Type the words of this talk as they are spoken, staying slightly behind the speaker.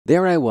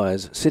There I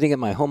was, sitting at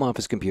my home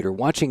office computer,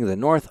 watching the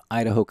North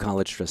Idaho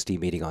College Trustee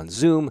meeting on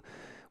Zoom,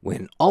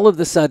 when all of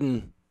a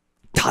sudden,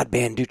 Todd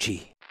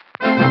Banducci.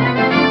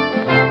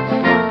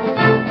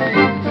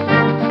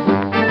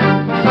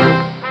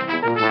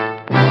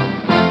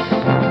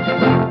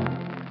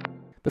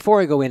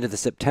 Before I go into the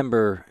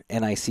September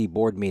NIC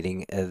board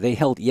meeting, they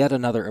held yet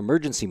another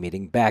emergency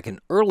meeting back in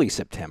early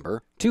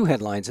September. Two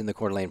headlines in the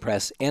Coeur d'Alene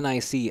Press: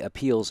 NIC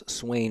appeals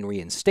Swayne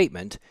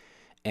reinstatement,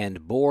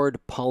 and board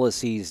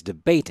policies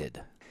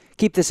debated.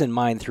 Keep this in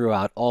mind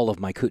throughout all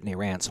of my Kootenai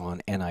rants on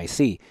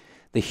NIC.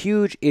 The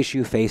huge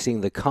issue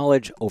facing the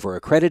college over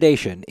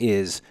accreditation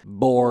is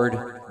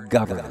board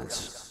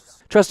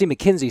governance. Trustee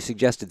McKenzie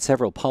suggested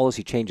several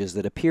policy changes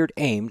that appeared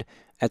aimed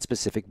at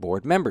specific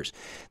board members.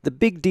 The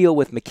big deal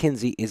with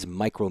McKenzie is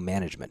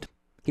micromanagement.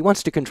 He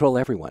wants to control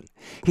everyone.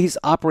 He's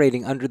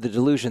operating under the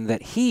delusion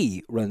that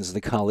he runs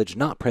the college,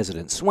 not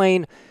President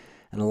Swayne,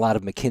 and a lot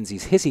of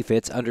McKenzie's hissy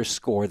fits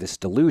underscore this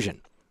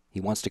delusion. He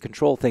wants to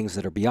control things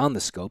that are beyond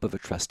the scope of a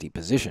trustee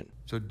position.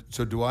 So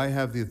do I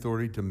have the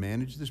authority to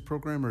manage this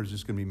program, or is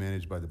this going to be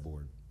managed by the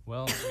board?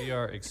 Well, we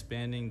are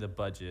expanding the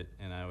budget,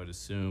 and I would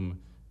assume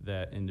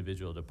that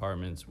individual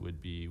departments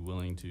would be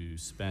willing to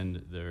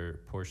spend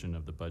their portion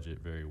of the budget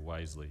very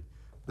wisely.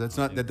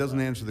 That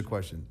doesn't answer the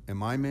question.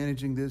 Am I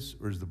managing this,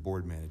 or is the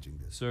board managing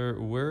this?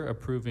 Sir, we're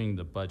approving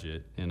the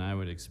budget, and I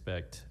would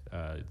expect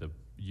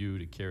you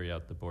to carry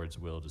out the board's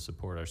will to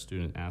support our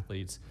student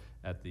athletes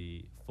at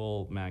the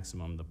full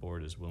maximum the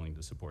board is willing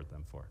to support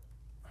them for.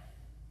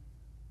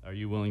 Are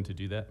you willing to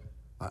do that?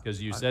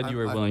 Because you said you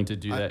were willing to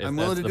do that if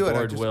that's the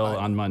board will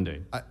on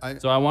Monday.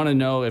 So I want to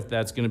know if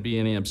that's going to be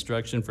any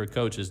obstruction for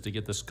coaches to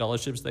get the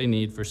scholarships they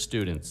need for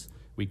students.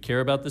 We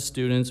care about the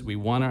students. We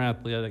want our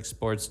athletic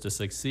sports to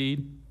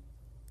succeed.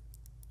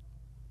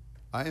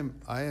 I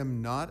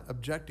am not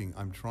objecting.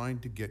 I'm trying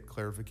to get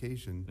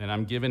clarification. And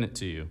I'm giving it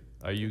to you.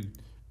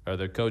 Are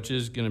the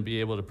coaches going to be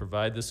able to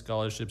provide the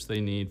scholarships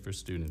they need for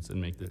students and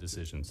make the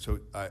decisions? So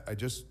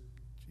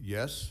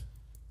yes,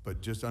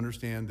 but just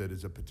understand that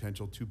it's a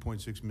potential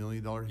 $2.6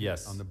 million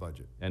hit on the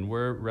budget. And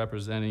we're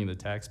representing the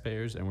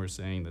taxpayers, and we're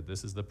saying that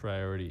this is the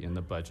priority in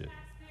the budget.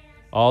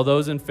 All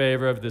those in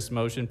favor of this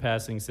motion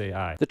passing, say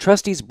aye. The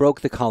trustees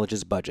broke the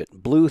college's budget,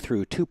 blew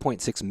through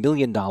 $2.6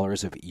 million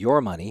of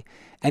your money,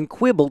 and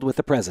quibbled with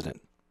the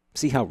president.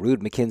 See how rude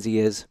McKenzie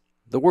is?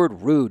 The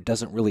word rude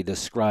doesn't really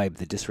describe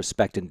the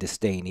disrespect and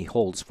disdain he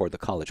holds for the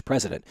college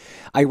president.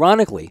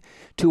 Ironically,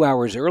 2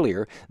 hours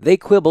earlier, they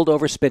quibbled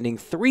over spending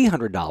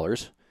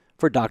 $300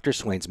 for Dr.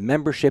 Swayne's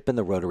membership in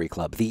the Rotary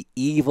Club, the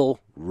evil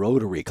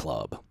Rotary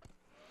Club.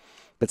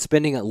 But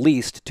spending at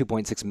least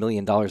 $2.6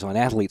 million on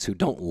athletes who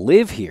don't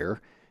live here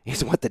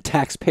is what the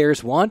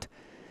taxpayers want?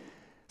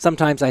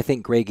 Sometimes I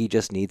think Greggy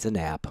just needs a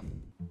nap.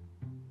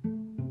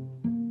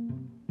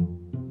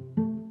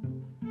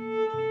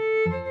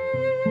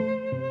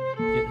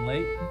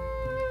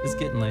 It's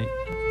getting late.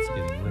 It's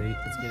getting late.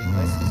 It's getting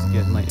late. It's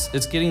getting late.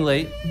 It's getting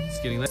late. It's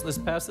getting late. Let's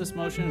pass this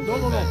motion and go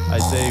to bed. I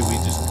say we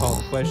just call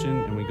the question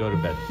and we go to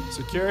bed.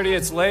 Security,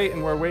 it's late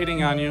and we're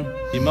waiting on you.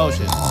 The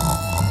motion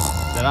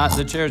that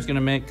the chair's going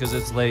to make because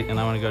it's late and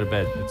I want to go to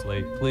bed. It's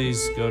late.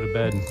 Please go to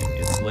bed.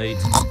 It's late.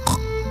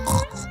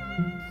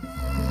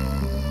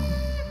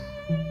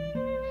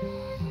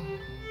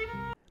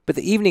 But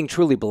the evening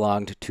truly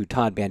belonged to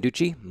Todd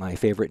Banducci, my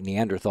favorite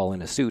Neanderthal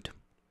in a suit.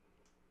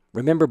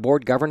 Remember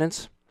board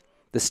governance?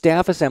 The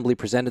staff assembly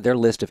presented their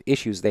list of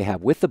issues they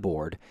have with the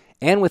board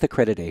and with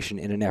accreditation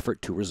in an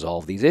effort to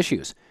resolve these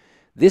issues.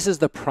 This is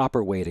the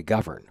proper way to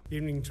govern.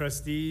 Evening,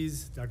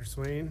 trustees, Dr.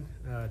 Swayne,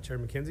 Chair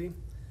McKenzie.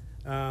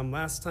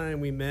 Last time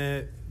we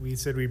met, we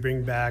said we'd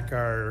bring back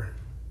our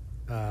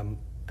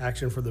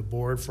action for the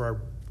board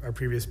for our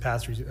previous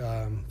past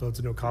votes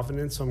of no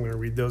confidence. So I'm going to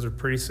read those. They're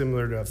pretty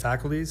similar to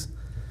faculties.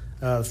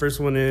 The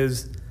first one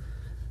is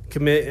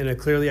commit in a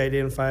clearly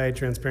identified,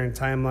 transparent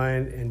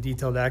timeline and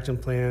detailed action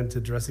plan to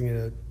addressing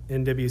a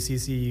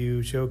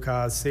NWCCU show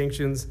cause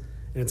sanctions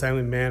in a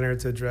timely manner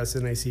to address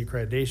NIC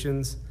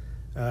accreditations.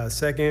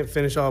 Second,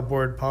 finish all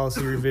board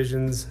policy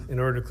revisions in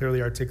order to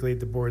clearly articulate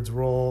the board's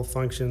role,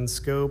 function,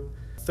 scope.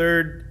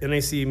 Third,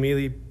 NIC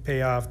immediately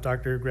pay off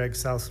Dr. Greg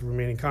South's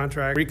remaining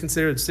contract.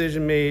 Reconsider the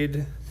decision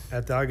made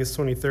at the August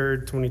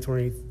 23rd,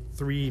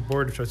 2023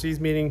 Board of Trustees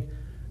meeting.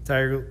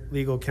 Entire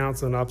legal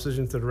counsel in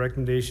opposition to the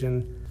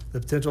recommendation. The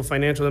potential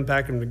financial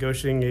impact of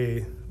negotiating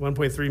a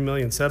 $1.3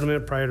 million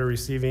settlement prior to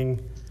receiving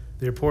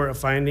the report of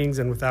findings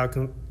and without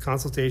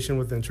consultation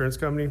with the insurance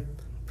company,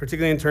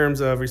 particularly in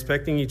terms of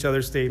respecting each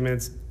other's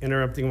statements,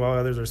 interrupting while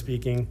others are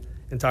speaking,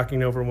 and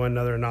talking over one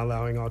another and not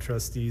allowing all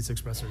trustees to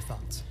express their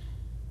thoughts.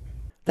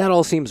 That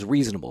all seems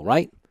reasonable,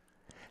 right?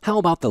 How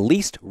about the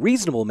least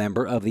reasonable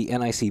member of the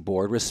NIC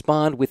board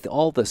respond with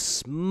all the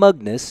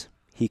smugness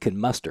he can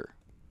muster?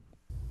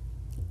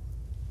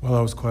 Well,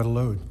 that was quite a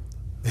load.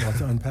 A lot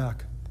to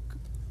unpack.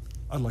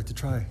 I'd like to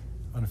try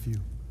on a few.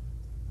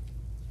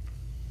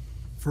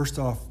 First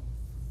off,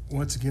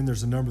 once again,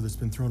 there's a number that's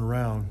been thrown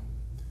around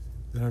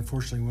that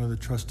unfortunately one of the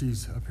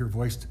trustees up here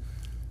voiced,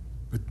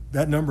 but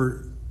that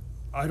number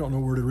I don't know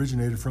where it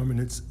originated from, and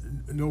it's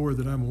nowhere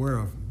that I'm aware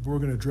of. We're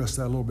going to address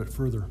that a little bit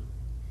further.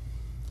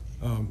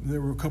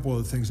 There were a couple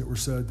other things that were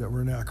said that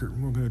were inaccurate,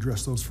 and we're going to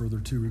address those further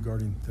too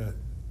regarding that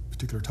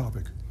particular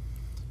topic.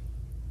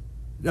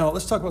 Now,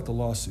 let's talk about the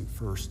lawsuit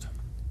first.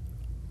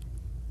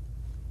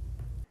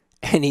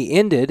 And he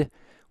ended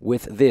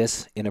with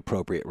this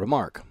inappropriate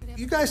remark.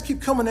 You guys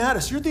keep coming at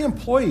us. You're the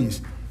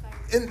employees.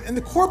 In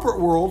the corporate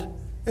world,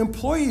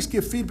 employees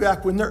give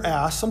feedback when they're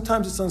asked.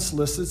 Sometimes it's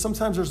unsolicited.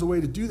 Sometimes there's a way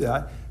to do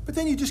that. But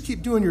then you just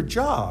keep doing your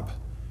job.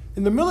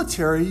 In the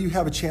military, you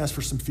have a chance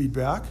for some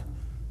feedback.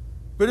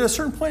 But at a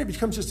certain point, it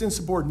becomes just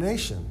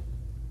insubordination.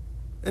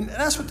 And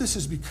that's what this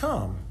has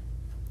become.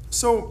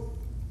 So,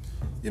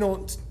 you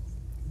know,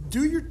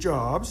 do your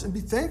jobs and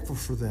be thankful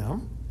for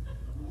them.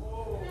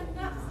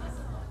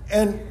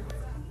 And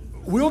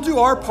we'll do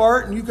our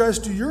part and you guys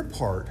do your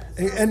part.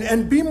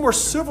 And be more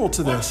civil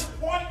to this.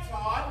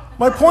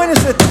 My point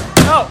is that...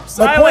 No, silence.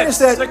 My point is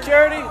that...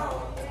 Security.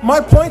 My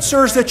point,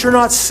 sir, is that you're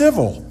not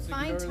civil.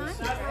 Fine time,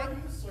 Greg.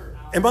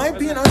 Am I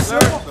being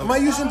uncivil? Am I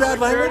using bad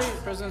language?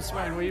 President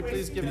Swayne, will you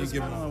please give this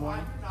man a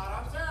warning?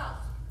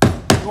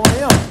 No, I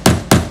am.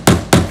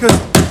 Because...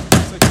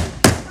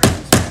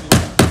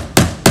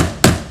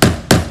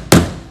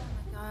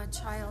 God,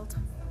 child.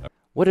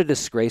 What a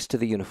disgrace to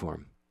the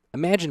uniform.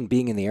 Imagine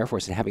being in the Air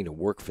Force and having to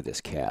work for this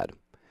cad.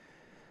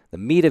 The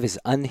meat of his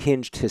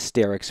unhinged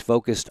hysterics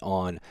focused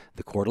on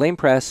the Coeur d'Alene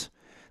Press,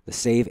 the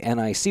Save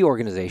NIC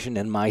organization,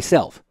 and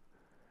myself.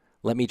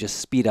 Let me just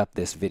speed up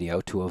this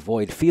video to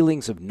avoid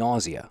feelings of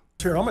nausea.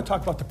 Here, I'm going to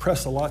talk about the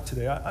press a lot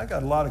today. I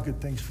got a lot of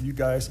good things for you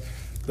guys.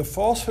 The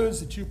falsehoods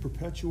that you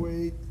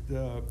perpetuate,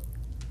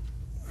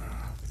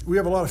 we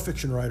have a lot of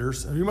fiction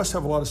writers, and you must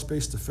have a lot of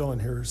space to fill in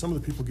here. Some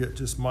of the people get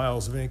just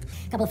miles of ink.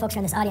 A couple of folks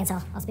from this audience,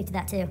 I'll speak to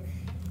that too.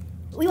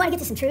 We want to get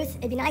to some truth.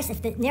 It'd be nice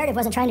if the narrative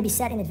wasn't trying to be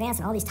set in advance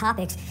on all these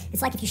topics.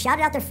 It's like if you shout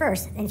it out there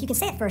first, and if you can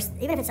say it first,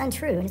 even if it's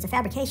untrue and it's a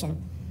fabrication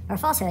or a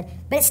falsehood,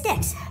 but it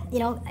sticks. You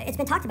know, it's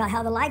been talked about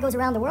how the lie goes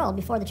around the world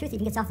before the truth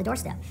even gets off the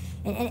doorstep.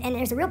 And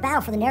there's a real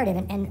battle for the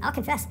narrative, and I'll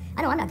confess,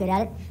 I know I'm not good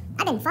at it.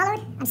 I've been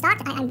followed, I'm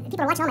stalked,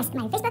 people are watching all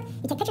my Facebook,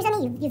 you take pictures of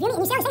me, you view me, and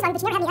you say all these things about me,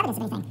 but you never have any evidence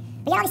of anything.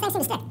 But yet all these things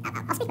seem to stick.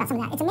 I'll speak about some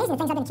of that. It's amazing the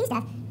things I've been accused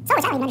of. So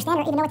much I don't even understand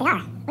or even know what they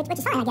are, which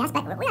is fine, I guess,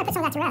 but we're going to put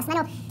some of that to rest. And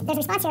I know there's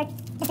a response here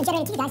just from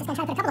generating to you guys that's going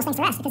to try to put a couple of those things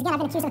to rest, because again,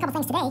 I've been accused of a couple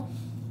of things today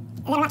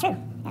that are not true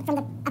from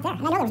up there,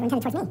 and I know there was one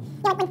intended towards me.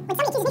 You know, when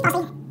somebody accuses me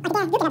falsely, like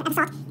Dan, you're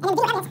assault, and then the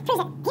video evidence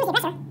proves that he was the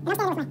aggressor, and I'm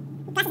standing with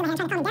my glasses in my hand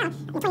trying to calm him down,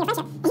 and playing a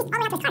friendship, and he's all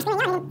the way up to his car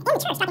screaming out, and in the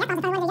church talking up on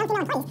one of the young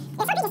female employees.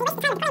 It's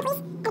so egregious,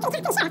 he wastes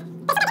the time of the police, and he attacks the sheriff.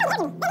 That's what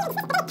I'm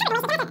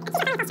doing.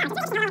 Then he insists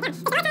that they counter the benefit,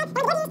 accuse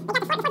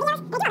of filing false charges.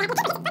 It's all like that.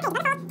 It's all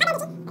like that.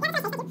 We're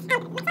the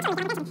we got the 4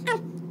 years, and they do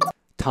all that.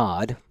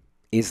 Todd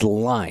is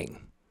lying.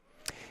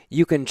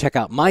 You can check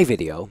out my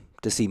video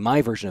to see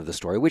my version of the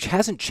story, which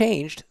hasn't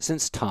changed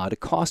since Todd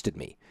accosted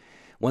me.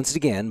 Once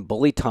again,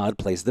 Bully Todd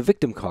plays the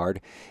victim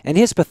card, and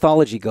his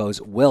pathology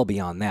goes well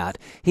beyond that.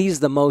 He's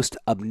the most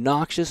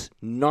obnoxious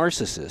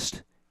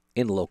narcissist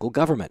in local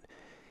government.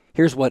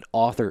 Here's what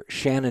author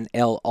Shannon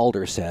L.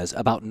 Alder says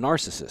about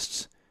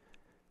narcissists.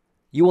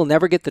 You will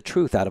never get the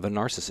truth out of a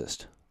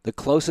narcissist. The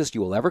closest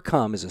you will ever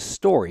come is a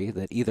story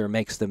that either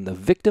makes them the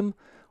victim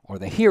or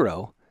the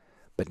hero,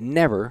 but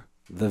never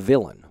the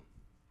villain.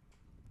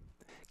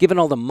 Given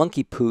all the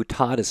monkey poo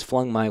Todd has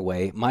flung my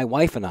way, my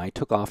wife and I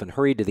took off and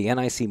hurried to the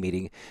NIC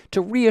meeting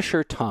to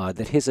reassure Todd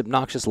that his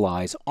obnoxious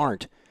lies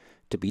aren't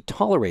to be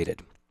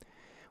tolerated.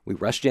 We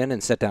rushed in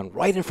and sat down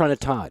right in front of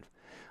Todd.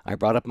 I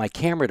brought up my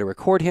camera to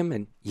record him,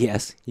 and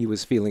yes, he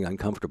was feeling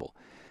uncomfortable.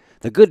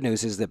 The good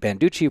news is that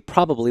Banducci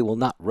probably will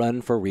not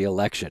run for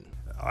re-election.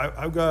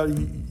 I've got a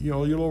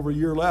little over a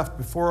year left.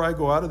 Before I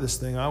go out of this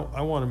thing,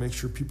 I want to make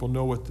sure people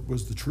know what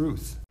was the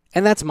truth.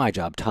 And that's my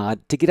job,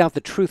 Todd, to get out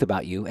the truth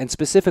about you, and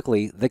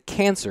specifically the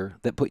cancer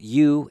that put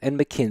you and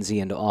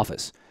McKenzie into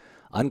office.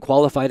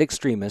 Unqualified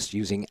extremists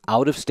using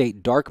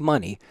out-of-state dark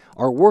money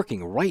are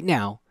working right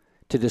now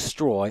to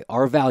destroy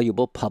our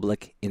valuable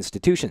public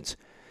institutions.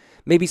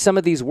 Maybe some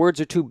of these words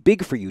are too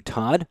big for you,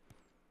 Todd.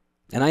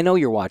 And I know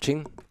you're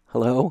watching.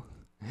 Hello?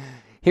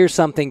 Here's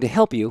something to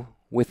help you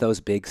with those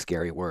big,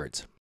 scary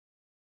words.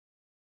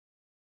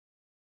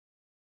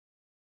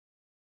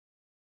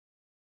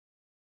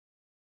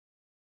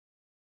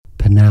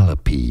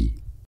 Penelope,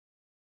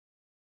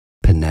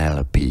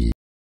 Penelope,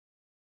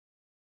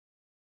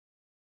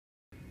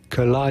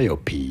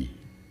 Calliope,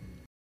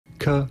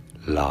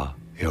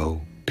 Calliope.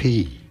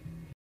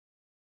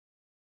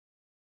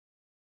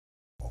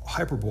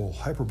 Hyperbole,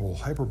 hyperbole,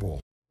 hyperbole.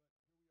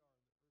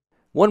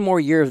 One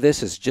more year of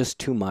this is just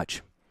too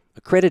much.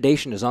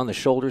 Accreditation is on the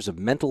shoulders of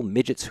mental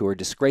midgets who are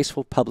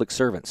disgraceful public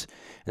servants,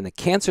 and the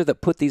cancer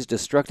that put these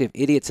destructive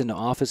idiots into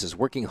office is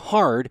working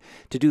hard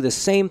to do the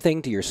same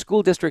thing to your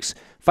school districts,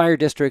 fire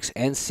districts,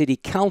 and city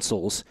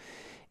councils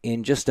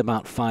in just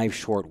about 5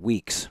 short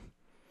weeks.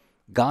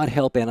 God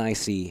help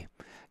NIC.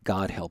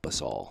 God help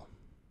us all.